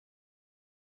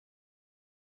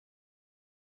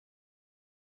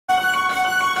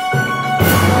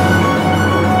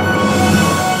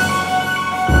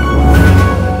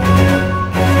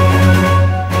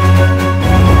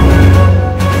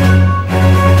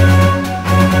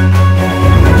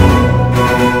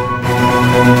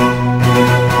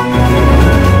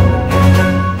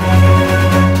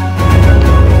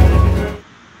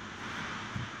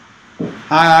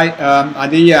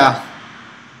Hadiyya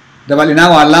dabalina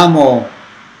walamo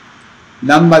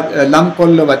lam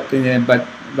kollo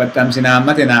battam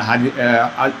sinamatina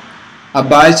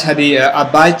Abayich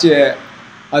Abayich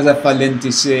Assafa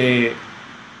Lintis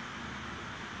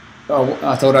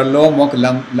attoralamo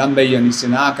lam bayon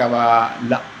sinaka ba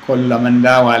kollo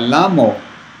manda walamo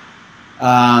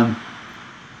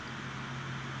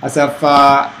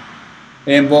Assafa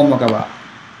embomo kaba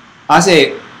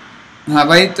ase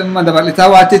habaitum dabalita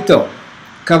watito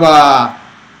kaba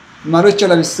marucho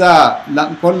labisa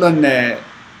kollon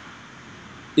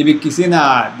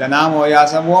ibikisina danamo ya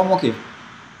samuomo ki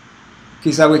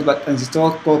kisawit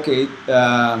batansito ko ke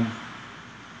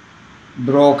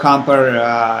Braukamper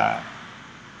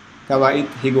kaba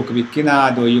it higuk bikina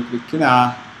doyuk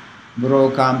bikina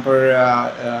Braukamper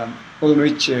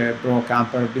Ulrich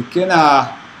Braukamper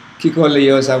bikina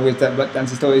kikoliyo sa with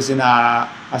batansito isina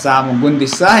asamo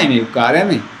gundisa ini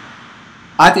ukaremi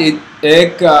ati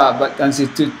ek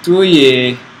batansito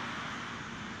tuye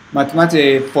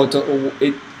matmate foto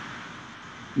it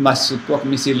masukok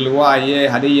misilwa ye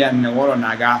hadiyan woro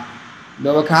naga do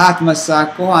kahat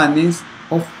masako anis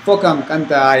ofokam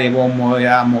kanta e bomo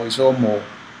ya mo isomo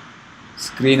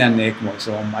screen anek mo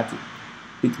so mati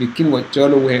it bikin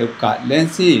wacholo we ka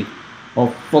lensi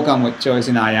ofokam wacho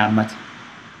isina ya mati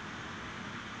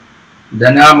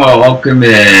danamo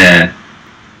okme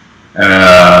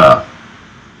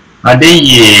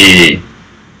Hadiyyi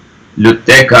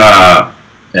luteka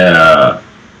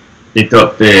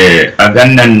itope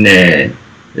agannan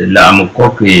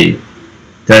laamukoki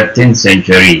 13th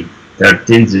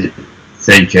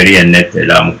century annet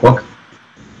laamukok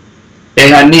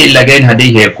hani lagen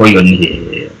Hadiyyi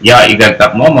koyonni ya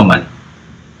igakap momaman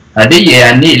Hadiyyi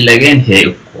hani lagen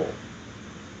he ko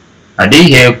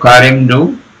Hadiyyi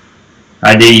karimdu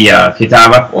Hadiyya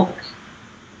kitabak ok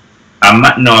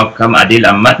amma no kam adil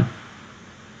ammat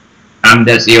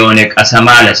amda sionek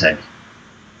asamala sadi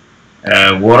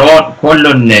woro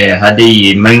kollon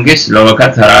Hadiyyi mangis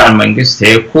lowakat harar mangis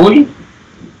teekuy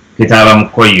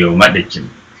kitabam koyo madachim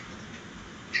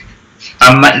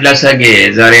amma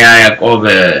lasage zariya yaqob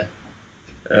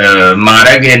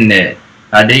maragen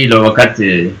Hadiyyi lowakat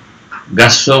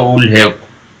gasso ul heeku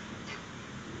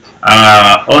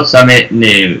osame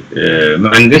ne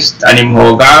mangist anim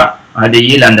hoga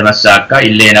Hadiyyi land masaka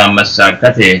illena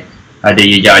masakate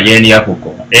Hadiyyi jajen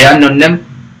yakuko annonnem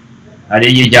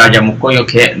Hadiyyi jajam koyo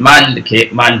ke mal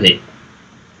de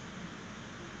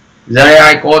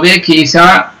zaya kobe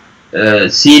kisa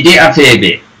CD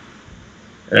afebe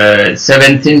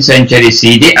 17th century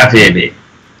CD afebe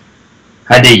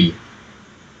Hadiyyi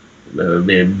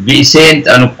Vicent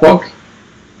anukok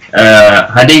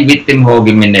Hadiyyi victim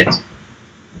hogi minnet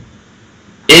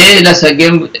la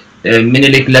sagem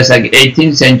minilik la sag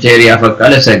 18th century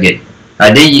afakala sage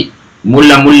Hadiyyi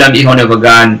mullam ihone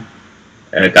bagan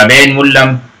kaben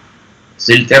mullam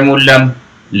silte mullam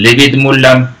libid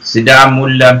mullam sidam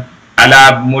mullam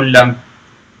alab mullam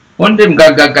hondim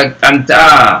gagagag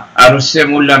anta aruse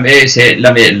mullam se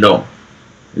lamelo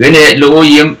gene lo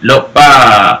yim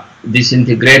lopa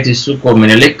disintegrate suko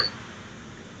minilik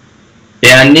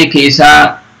yani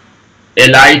kisa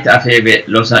elite afebe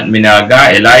losan minaga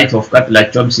elite of kat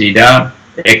lachom sida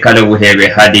ekale wuhebe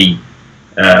Hadiyyi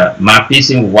ma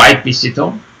pisin white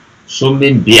pisito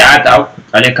sumin biat out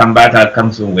ale kambata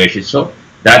kamsum weshiso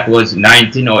that was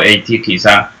 1980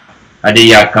 kisa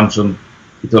Hadiyya kamsum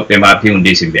itope ma piun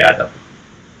disin biata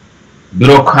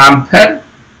Braukamper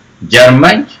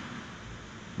German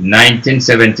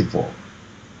 1974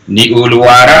 ni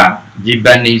ulwara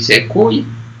jibani sekui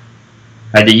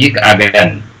Hadiyyi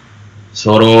agan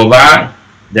soroba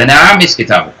danamis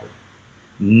kitabuko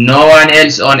no one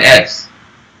else on earth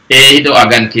eido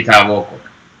agan kitaboko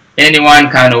anyone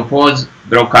can oppose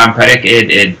Braukamper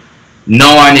ed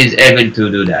no one is able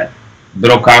to do that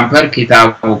Braukamper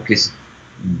kitabokis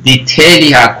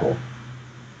detaili hako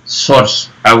source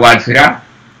awad fira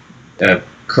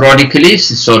chronically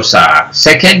source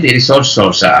secondary source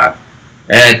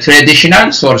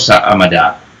traditional source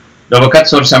amada lobakat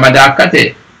source amada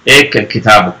kate ek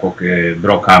kitaboko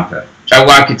Braukamper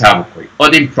chawa kitaboko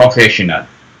odin professional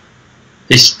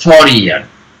historian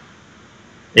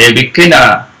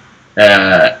bikina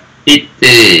it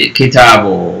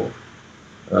kitabo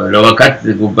lowakat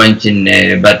gubanchin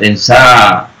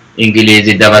batinsa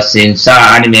ingilizi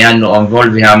dabasinsa anime anno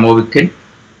involve hamo bikin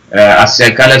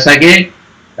asekala sage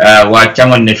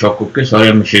wachamon ne shokukki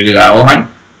sore mishiga ohan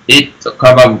it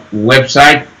cover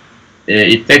website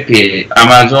itake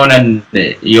amazonan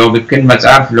yo bikin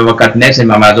matsaf lowakat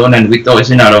nesem amazonan wito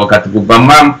isina lowakat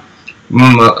gubamam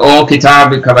o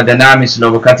kitabi kabadanamis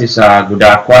lobakatisa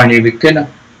gudakwani bikina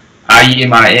ayi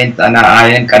ma entana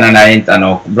ayen kanana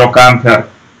entano Braukamper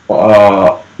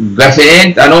gafe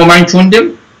entano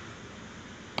manchundim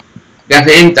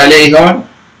gafe entalehon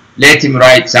let him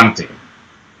write something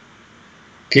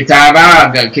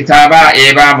kitaba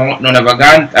eba mo no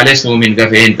nabagan alesu min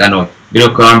gafe entano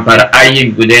Braukamper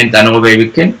ayi gudentano be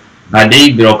bikin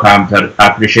Hadiyyi Braukamper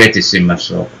appreciate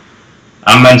simmaso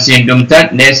amman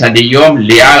sindumtan nes Hadiyyom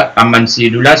liya amman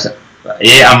sidulas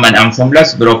amman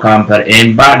amfumlas Braukamper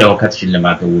emba do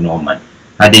katshillamatu unoman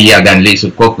Hadiyya gan li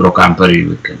sukok Braukamper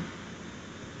yukin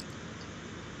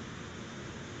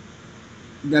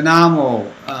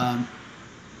danamo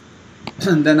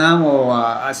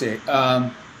ase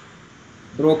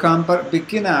Braukamper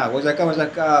bikina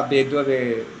wazaka bedwa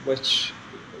be which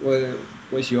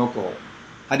yoko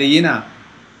Hadiyyina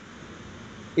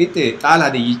ite tal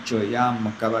Hadiyyicho ya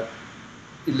makabat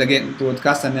ilage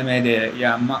podcast nemede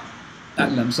ya ma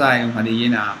lamsai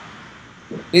Hadiyyina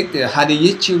ite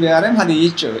Hadiyyicho bearem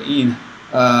Hadiyyicho in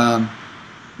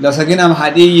lasaginam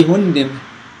Hadiyyi hundim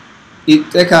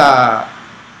iteka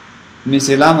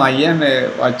misilama yeme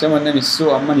wachamane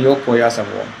misu amman yoko ya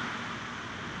sabo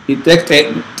itek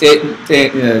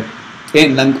te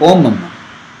langkom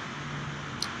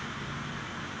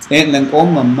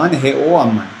man he o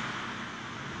amman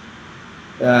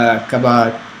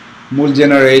kaba mul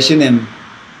generation em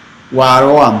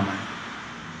waro amman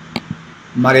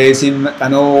maresim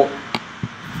tano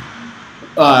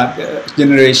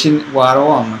generation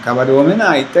waro amman kaba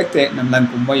domena itek te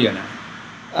langkom mayana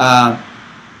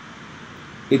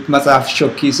it masaf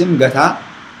shokisim gata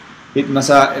it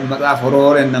masaf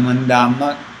horoore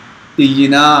namandama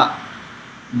iyina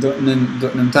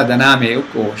dotnum ta daname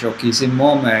uko shokisim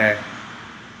mom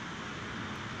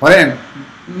horen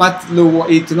mat lu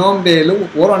itnom be lu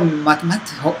woron mat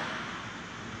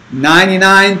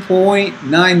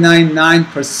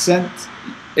 99.999%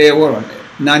 woron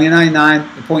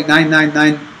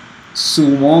 99.999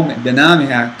 sumom daname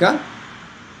hakka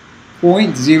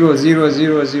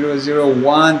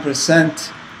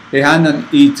 0.00001% hanan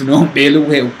itnom be lu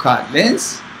he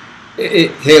ukatlens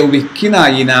he wikina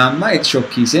yinama it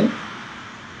shokisim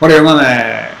hore mama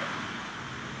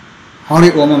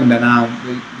hori omam dana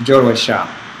jorwasha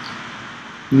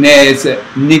nes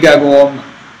nigagom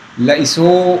la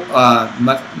iso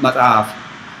mataf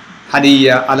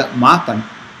Hadiyya ala mapan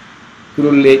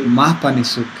kurulle mapan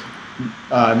isuk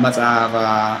mataf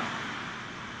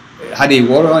Hadiyyi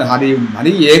woro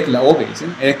Hadiyyi ek la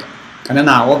obeisen ek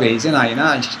kanana obeisen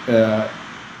aina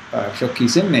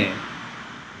shokisim me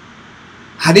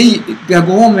Hadiyyi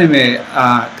gagom me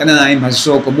kanana im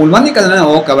hasoko mulmani kanana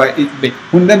o kaba itbe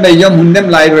hundem bayom hundem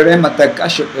library matak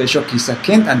shokisa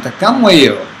kent antakam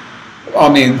wayo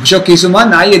amen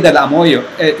shokisuman ayedalamo yo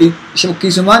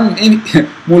shokisuman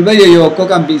mulbayo yo ko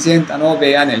kam bisen tano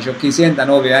beane shokisen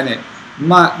tano beane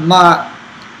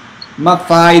ma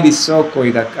fai di soko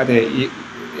ida ade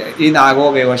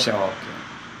inago be washo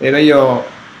ebeyo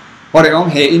hore on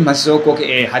he in masoko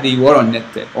ke Hadiyyi woron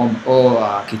nette o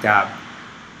kitab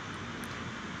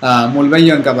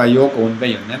mulbayon kabayo kon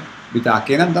bayon ne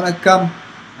bitakenan tanakam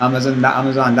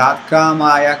amazon.com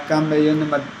yakam bayon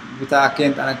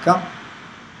bitaken tanakam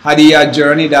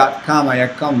hadiyyajourney.com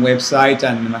yakam website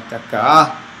an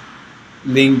mataka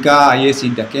linka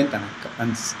yesidaken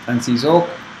tanakam tansizok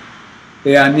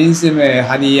anisime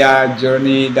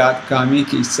hadiyyajourney.com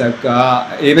kisaka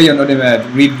ebayon odeme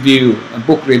review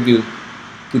book review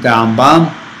kita ambam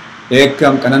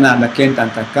ekam kanana laken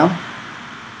tanakam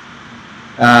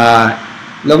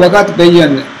lobakat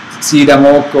bayan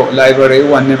sidamoko library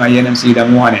one mayenem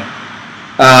sidamuane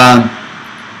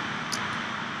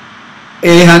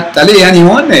tali yani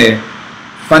one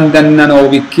fandannano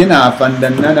bikina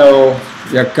fandannano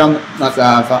yakam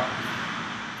masafa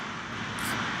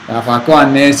ko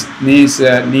anes nis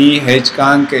ni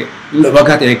hkan ke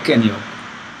lobakat ekkenyo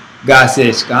gase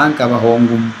hkan ka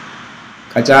bahongum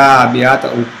kacha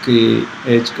biata ukke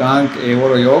hkan ke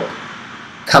woroyok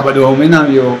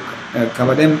kabadomenam yo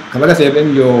kabada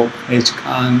febem yo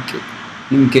hkan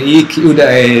inke iki uda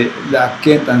la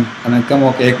kentan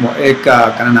anakamo ke ekmo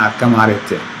eka kanana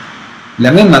kamarete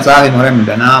lamen masahi morem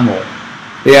danamo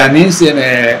anin se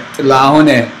me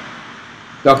lahone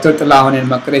doctor talahone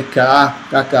makreka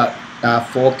kaka ta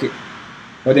foki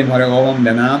ode more omam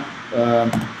dana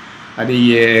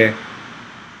Hadiyya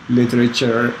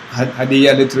literature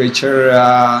Hadiyya literature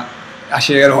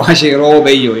ashero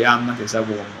beyo yamate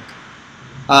sabo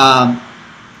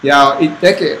ya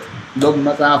iteke lob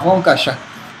matafon ka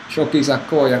shoki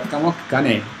sakko yakamok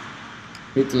kane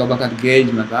it lobakat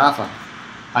gauge matafa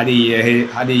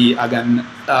Hadiyyi agan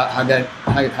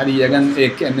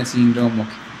ek enne syndrome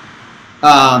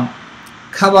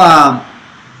kaba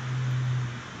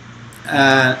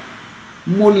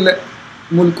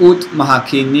mulkut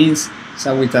mahakinin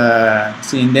sawita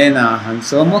sindena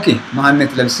hansomoki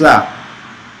mahannet labsa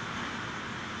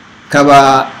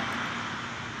kaba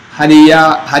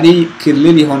Hadiyyi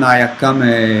kilili hona yakam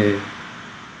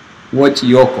watch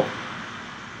yoko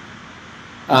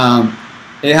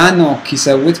ehano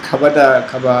kisawit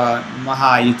kaba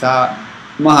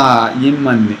maha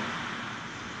yimmanne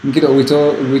ngiro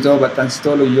wito batan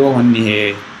stolo yo honni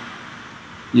he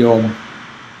yom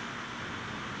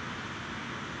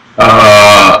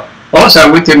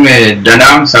sawite me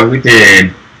danam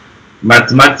sawite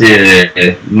matmat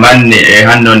manne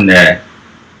ehanon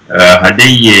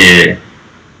Hadiyyi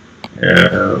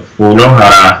fulo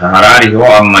harari ho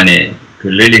ammane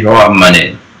kilili ho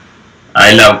ammane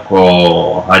ayla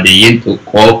ko Hadiyyin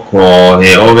ko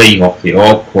he ove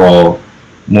ho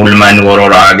mulman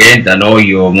wororage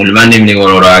tanoyo mulman nimni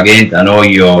wororage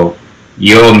tanoyo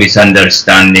yo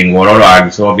misunderstanding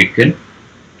wororage so bikin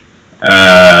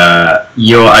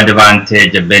yo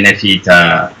advantage benefit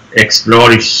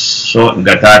explore so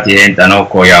gatati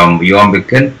entanoko yom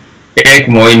bikin ek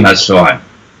moim hasohan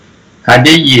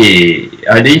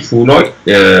Hadiyyi fulo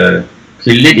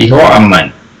kilili ho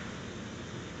amman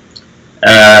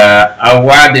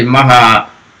awad maha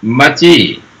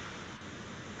mati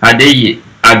Hadiyyi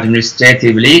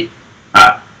administratively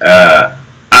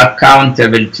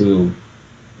accountable to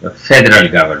the federal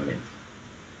government.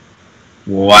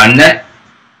 One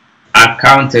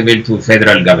accountable to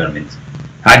federal government.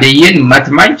 Hadiyyin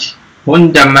matmaj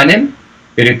hundamanim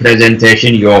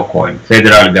representation yokoim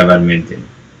federal government.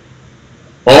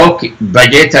 Ok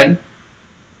budgetan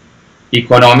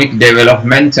economic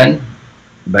development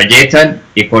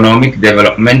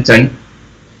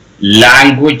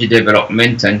language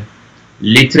development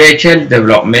literature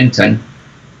development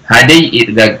Hadiyyi it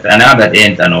another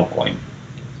end anokoim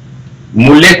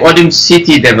mulek odim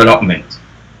city development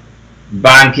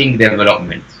banking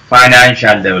development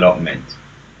financial development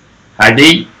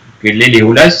Hadiyyi kilili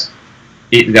hulas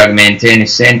it maintain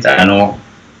cent ano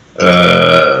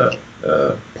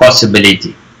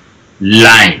possibility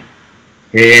line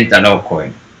here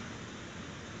anokoim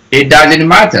it doesn't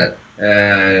matter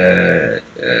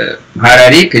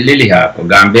Harari kililiha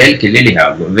Gambel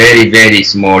kililiha very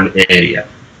small area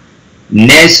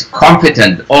Nes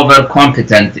competent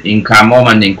overcompetent in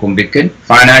kamoman in kumbikin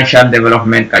financial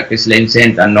development kakislen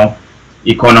sent ano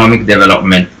economic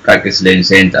development kakislen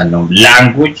sent ano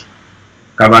language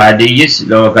kaba Hadiyyis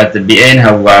lokat bien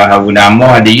hawunamo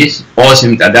Hadiyyis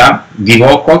osim tada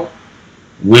givokok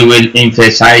we will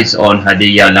emphasize on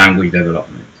Hadiyya language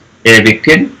development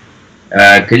bikin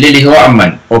kilili ho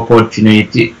amman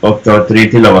opportunity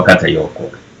lawakata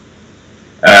yoko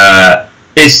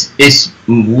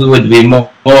we would be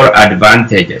more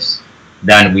advantageous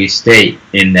than we stay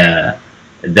in the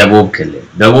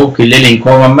kilil in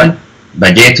common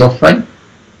budget often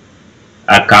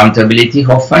accountability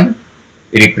often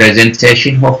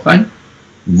representation often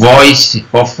voice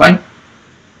often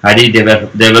Hadiyyi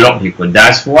develop because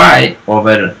that's why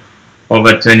over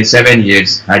 27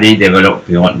 years Hadiyyi developed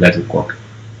beyond that cook.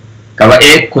 Kaba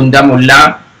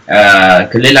kundamulla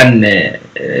kililan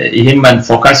himman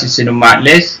focus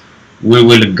less we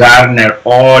will garner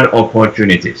all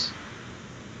opportunities.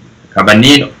 Kaba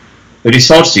need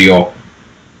resource yo,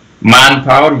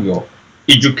 manpower yo,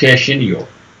 education yo.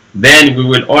 Then we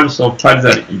will also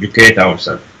further educate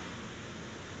ourselves.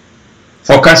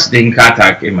 Focus din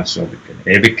kata ke masobikin.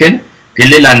 Bikin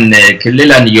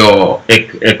kililan yo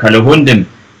kaluhundim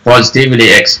positively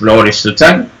explore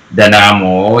sutan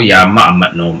danamo ya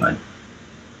ma'amat noman.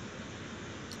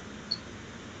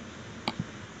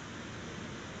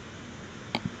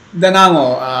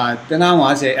 Danamo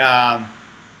ase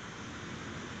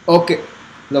okay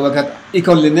lawakat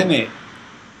ikolineme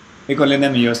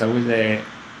yo sawise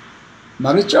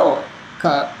marucho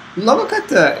ka lawakat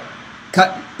ka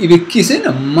ibikisin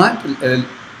mat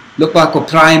lupa ko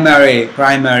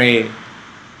primary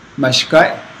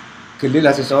mashkai kilil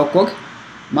ase sokok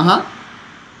maha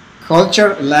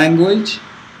culture language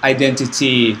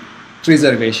identity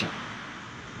preservation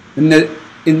in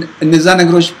nizana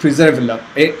grosh preserve la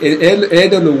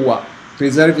edoluwa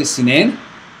preserve sinen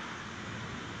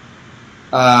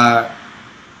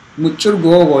muchur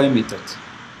go emitot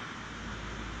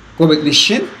ko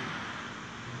betlishin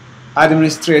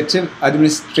administration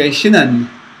and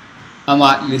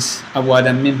amatlis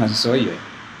awadamim hasoye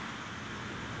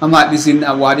amatlis in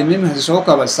awadamim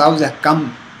hasoka wa sauza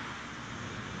kam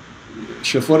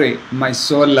shufuri my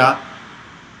sola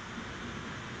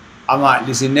ama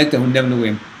lisinete hundem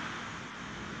nuwim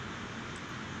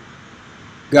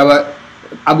gaba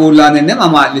abulane nem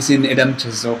ama lisin edam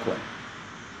chesoko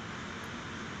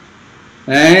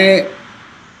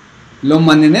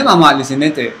lomane nem ama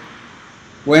lisinete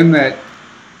wem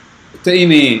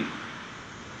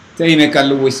teime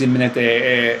kallu wisimnete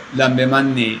lambe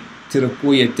manni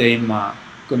tirukuye teima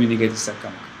communicate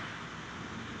sakam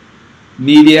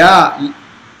media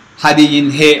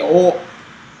hadiyin he o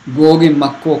gogin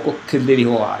makko ko kilili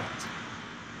ho art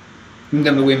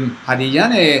ndam wim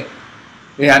hadiyane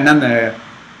anam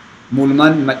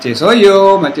mulman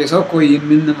macheso ko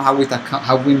yimin hawita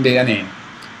hawinde ane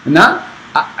na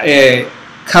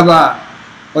kaba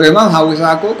orema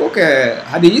hawisa ko ke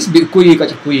hadiyis bi kuyi ka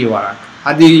kuyi warak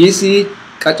hadiyisi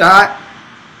kacha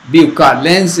biuka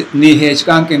lens ni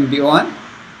hkan ken biwan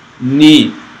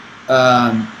ni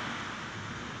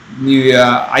ni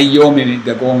ayyome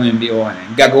gagomen biwan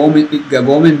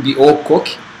gagomen bi okok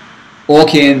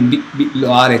oken bi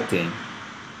loarete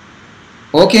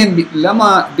oken bi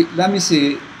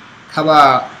lamisi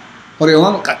kaba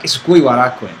orema ka iskuyi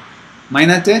warak ko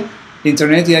mainate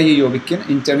internet ya yo bikin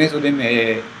internet odem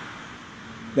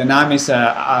danamis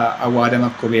awada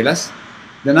makkobelas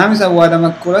danamis awada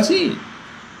makkolasi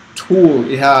tool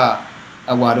iha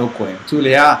awado ko tool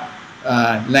iha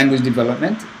language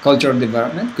development cultural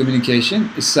development communication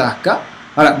isaka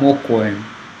ala moko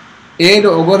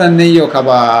edo ogora neyo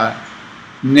kaba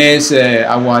nes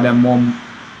awada mom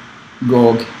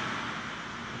gog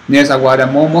nes awada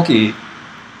momoki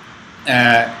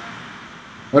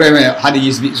oreme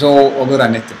hadiyis bi so ogora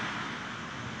nette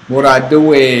bora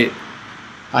dewe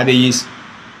hadiyis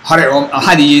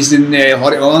hadiyis ne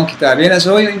hore on kitabena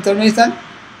so internetan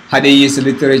hadiyis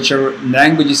literature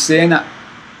language sena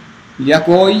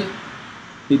yakoi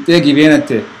ite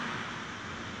givenate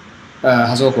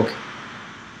hasoko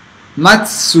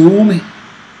matsume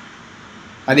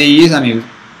hadiyis ami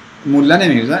mullane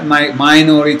miusa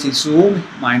minority sume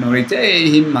minority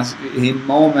him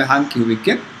mome hanki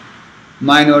wiken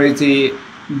minority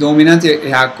dominant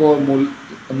hako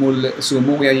mul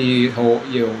sumu ya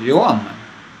yo amma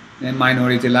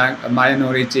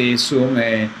minority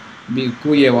sume bi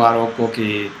kuye waro ko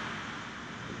ki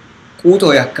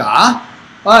kuto yakka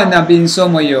na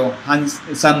binsomo yo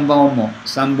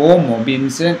sambomo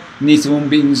binse ni sum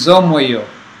binsomo yo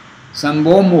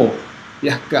sambomo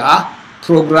yakka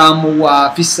programu wa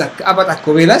fisak abata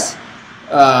kovelas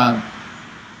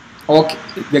ok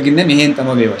gaginne mi henta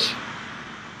mo bewash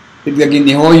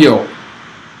idgaginni hoyo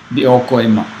bi oko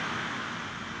ima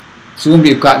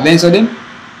sumbi ka lensodem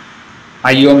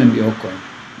ayyome bi oko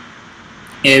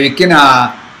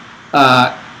wikina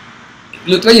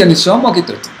lutrayo ni somo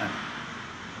kitot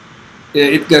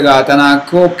itgaga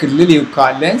tanako kilili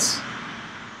ka lens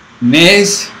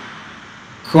nes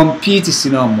compete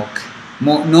sinomok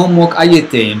nomok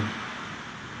ayetem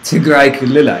tigray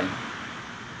kililay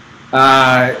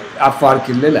afar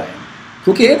kililay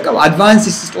kuke ka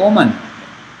advanced oman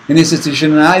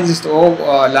institutionalized all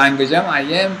language I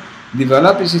am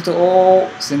developed it all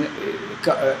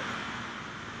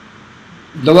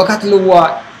lowakat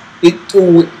luwa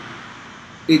itu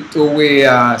we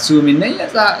sumine ya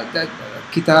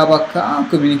kitabaka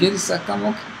communicate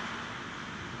sakamok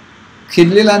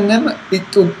kililanem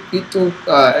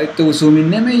itu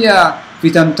sumine me ya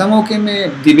fitamtamo ke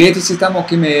me debate sitamo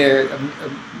ke me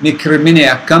mikrimine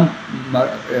yakam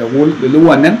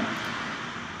luwanem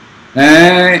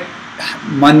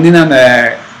mandina me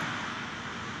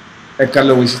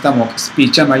kallo wisitamo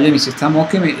speech ma yemi sitamo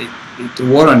ke me itu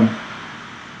woran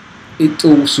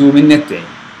itu suminete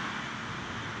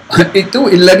itu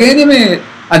illageni me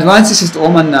advances ist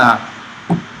omanna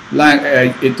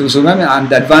itu sugame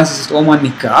and advances ist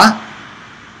omanika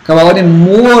kawade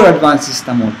more advances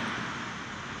tamon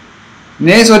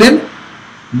nesodem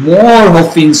more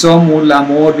hofin so mulla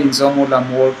more bin so mulla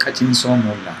more kachin so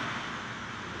mulla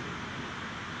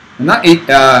na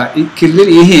kilil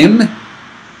ihim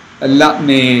la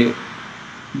me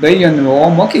bayan no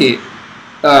moki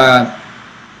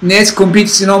nes compete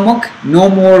sinomok no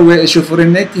more we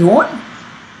shufurinneti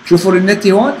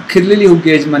hon kilil hu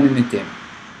gejman nitem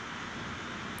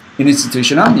in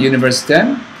institutional university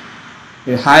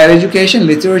higher education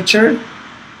literature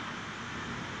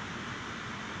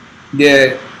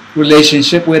the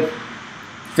relationship with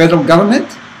federal government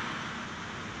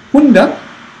hunda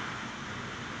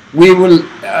we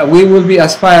will be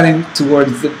aspiring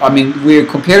towards we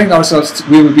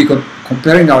will be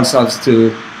comparing ourselves to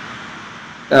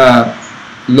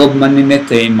lob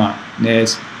maninete ima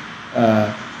nes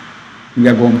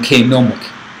gagom ke nomok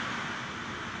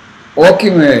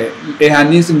okime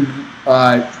ehanism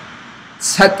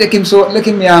satte kim so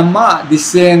lekim ya ma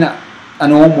disena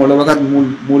anomo lo bakat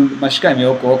mul mashka mi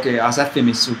oke asafi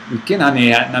misu bikina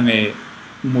ne name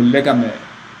mullega me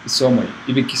somoy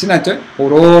ibikisina to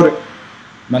horoore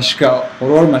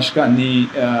mashka ni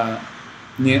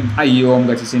ayyom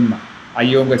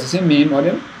gatisin min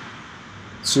odem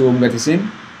suum gatisin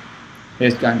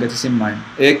kan gatisin man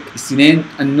ek isinen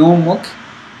anomok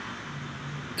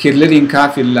kililin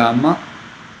kafillama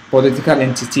political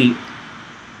entity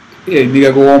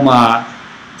niga goma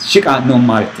shika nom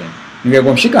marten niga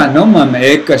gom shika nom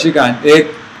ek shika ek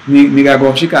niga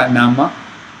gom shika nama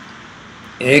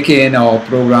ek na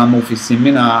program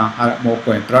ofisimina mo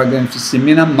ko program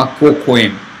ofisimina makko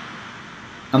koem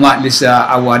ama lisa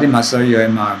awadi masoyo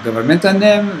ma government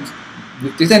anem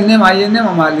titenne mayenne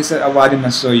ama lisa awadi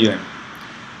masoyo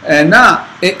na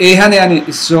hane yani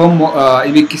som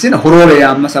ibikisina horoore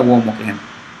ya masa wo mo ken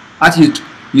at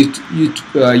yit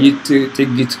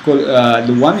tigit kol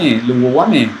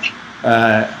luwame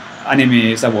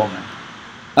anime saboma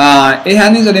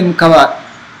hane zalem kawa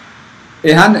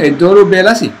han edoro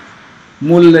belasi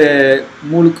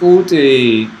mulkute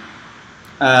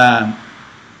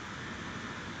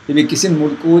ibikisin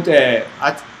mulkute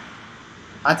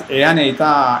at hane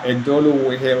ita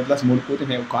edolu he odlas mulkute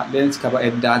me lens kaba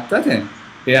eddatate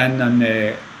nan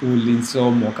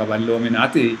ulinso mo kaballo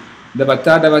menati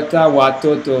dabatta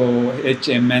wato to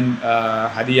HMN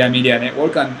Hadiyya media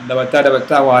network kan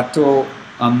dabatta wato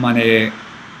amane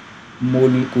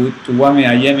mulkut wame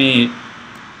ayemi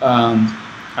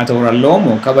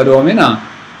attoralamo kabadomina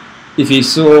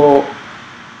ifiso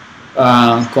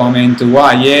comment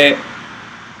waye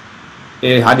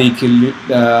Hadiyyi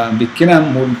bikina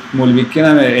mul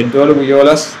bikina edolu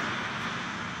yolas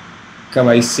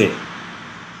kabaisse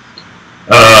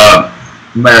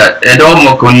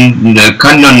edomo kun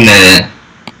kannon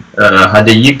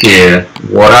Hadiyyi ke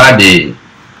warade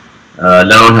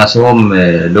lawn hasom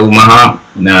lumaha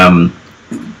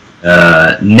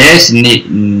nes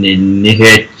ni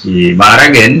het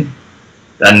maragen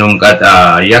tanung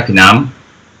kata yakam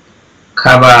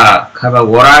kaba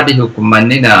waradi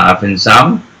hukumanina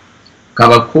afinsam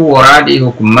kaba ku waradi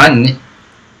hukuman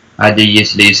Hadiyyi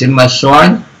isim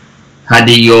maswan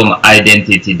Hadiyyoma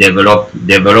identity develop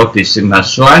isim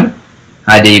maswan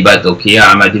Hadiyyi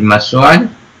batokia amadi maswan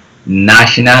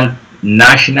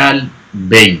national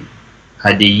bay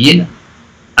Hadiyyin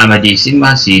amadi isim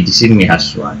masid isim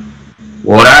haswan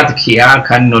warad kia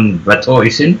kannon bato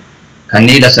isin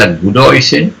kanila sa gudo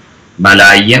isin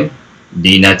malayem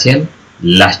dinatem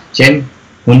lachem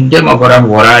hundem agoram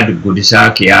warad gudisa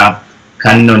kia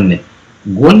kannon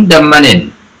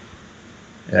gundamanen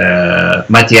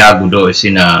matia gudo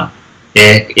isina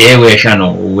ewe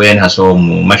shano wen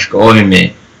hasom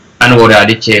mashkoome an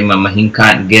waradi che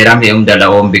mahinkan geram dala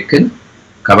bikin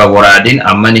kaba waradin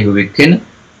amani hubikin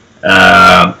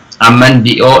amman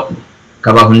dio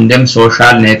kaba hundem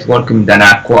social network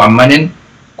danako ammanin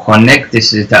connect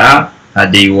sita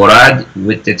hadi warad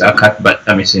with it akat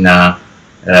batamisina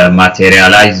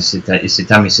materialize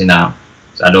sita misina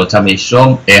salota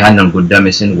misom hanan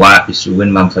guddamisin wa isuwin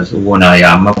manfasuwona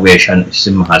ya maweshan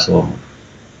isim hasom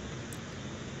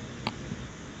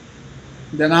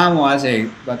danamo ase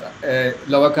but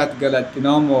lawakat galat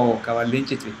nomo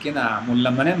kawalinchi bikina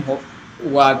mullamanem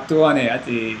wato ane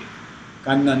ati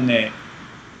kannanne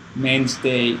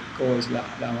mainstay cause la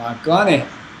wakane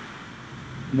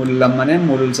mullamane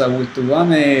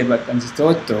mulsawutuame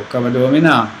batanstotto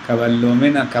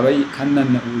kavallomina kabai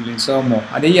kannan ulinsomo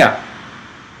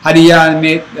Hadiyya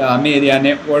media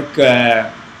network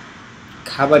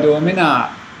kavadomina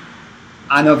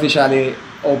unofficially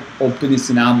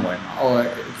optimistinamo or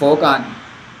fokan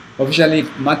officially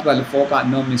matbal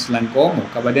fokan no mislankomo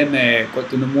kavademe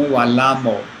kotunumu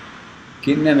walamo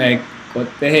kinne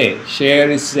kotte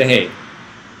share isse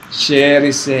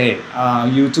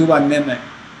YouTube anneme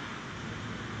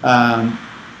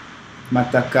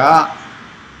mataka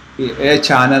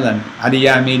channel an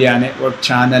Hadiyya media network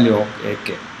channel yo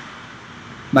eke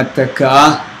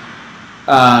mataka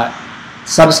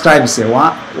subscribe se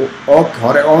wa ok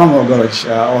hore oma mogorosh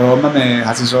oma me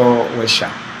hasiso wesha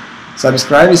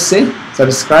subscribe se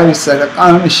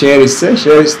kan share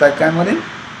ista kan modin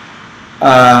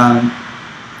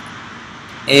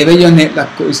eve yo ne la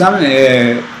isam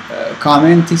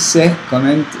comment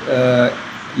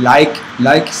like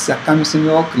sakam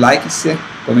simok like isse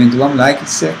comment wam like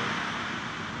isse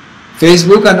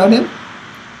Facebook anonim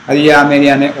Hadiyya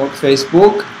media network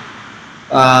Facebook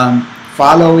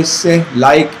follow isse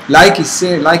like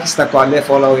ista quale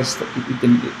follow is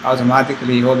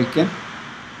automatically ho weekend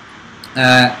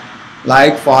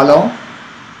like follow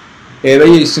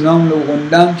Ebayyo isinom lu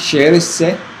hundam share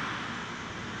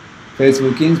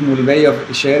Facebookins mul way of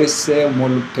share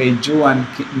mul page one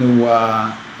nu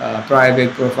private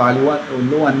profile one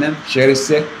uluanem share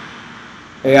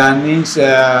yani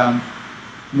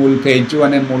mul page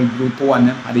one mul group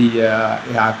one Hadiyya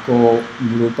yako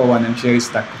group one share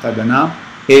takutadana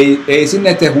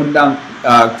sinete hundam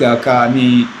ka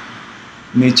ni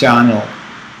channel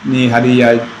ni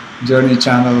Hadiyya journey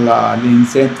channel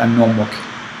Linset anomok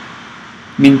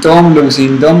mintom lu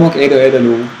sindomok edo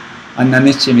lu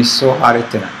annanichi misso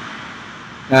haretena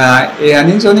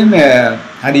anin soni me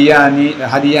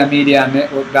Hadiyya media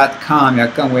network.com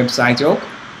yakam website yok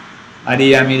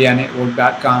Hadiyya media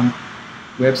network.com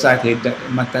website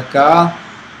mataka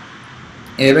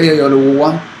ebe yoluwa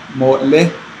motle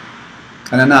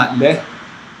kanana le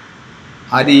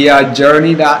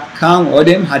Hadiyyajourney.com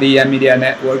odem Hadiyya media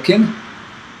networking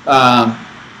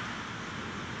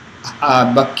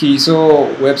bakkiso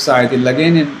website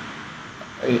ilagenin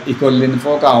ikollin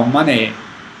foka ummane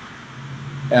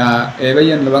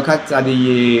ebayan labakat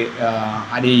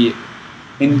Hadiyyi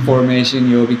information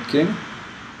yo bikin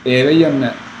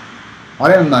ebayan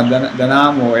orang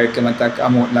danamo ekematak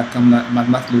amo lakam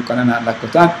matlu kanana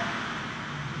lakotak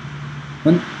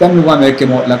tam luwan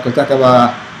ekemo lakotak ba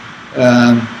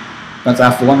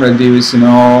matafuam review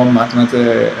sino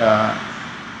matmate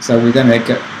sawita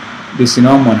make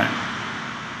disinomona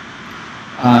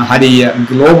Hadiyya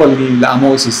globally la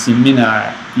amo simina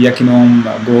yakinom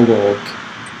gogo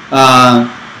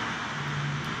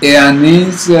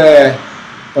anis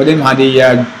odem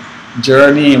Hadiyya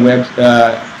journey web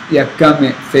yakam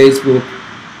Facebook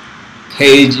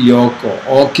page yoko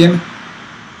okim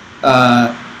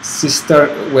sister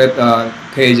web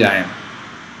page I am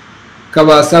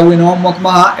kaba sawinom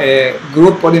mokma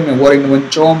group odem waring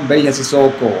wonchom bay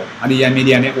hasisoko Hadiyya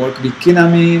media network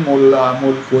bikinami mul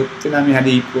kutinami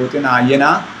Hadiyyi kutina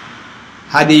yena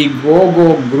Hadiyyi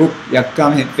gogo group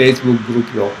yakam Facebook group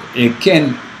yok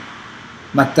eken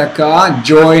mataka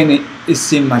join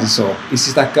isim masiso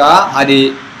isitaka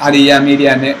Hadiyya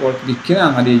media network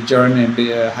bikina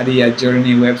Hadiyya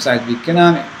journey website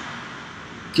bikina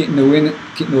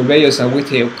kitnu beyo sa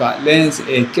wite uka lens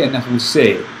eken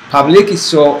afuse public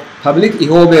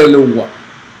ihobe luwa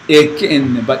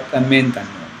eken batamentan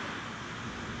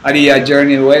Hadiyya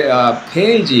journey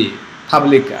page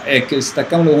public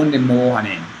istakam lu hunde mo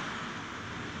hanen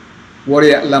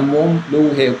wori lamom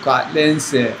lu he uka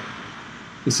lens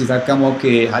isitakam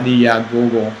ke Hadiyya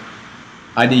gogo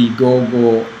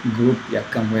group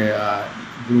yakam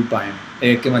group I'm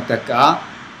kemataka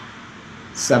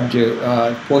subject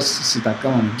post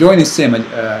sitakam join is same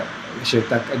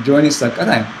shetak join is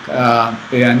takata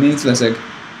means like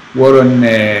waron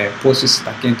post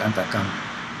sitakin tantakam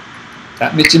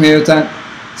tak michimeyotan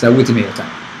sawiti meyotan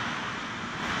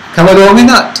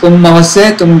kamalomina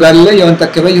tummase tumgalle yon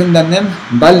takabay hundanem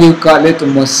bali ukale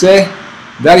tummose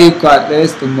dari ukale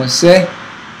tummose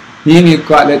hini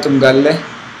ukale tumgalle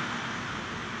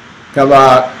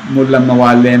kaba mulla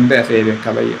mawalembe febe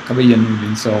kabayan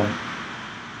nulin so